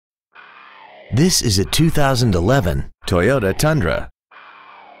This is a 2011 Toyota Tundra.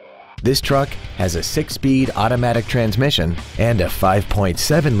 This truck has a 6-speed automatic transmission and a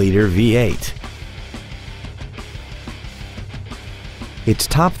 5.7-liter V8. Its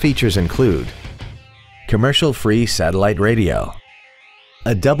top features include commercial-free satellite radio,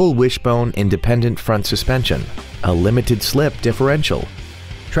 a double wishbone independent front suspension, a limited slip differential,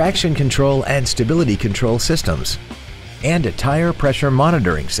 traction control and stability control systems, and a tire pressure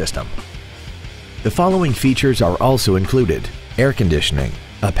monitoring system. The following features are also included: air conditioning,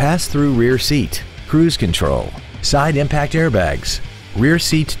 a pass-through rear seat, cruise control, side impact airbags, rear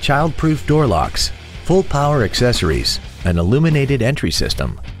seat child-proof door locks, full power accessories, an illuminated entry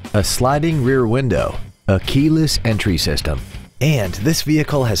system, a sliding rear window, a keyless entry system, and this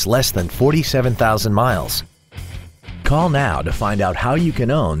vehicle has less than 47,000 miles. Call now to find out how you can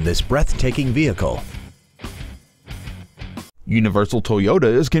own this breathtaking vehicle. Universal Toyota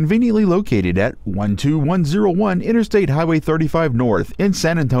is conveniently located at 12101 Interstate Highway 35 North in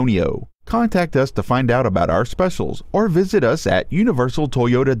San Antonio. Contact us to find out about our specials or visit us at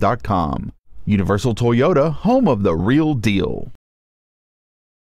universaltoyota.com. Universal Toyota, home of the real deal.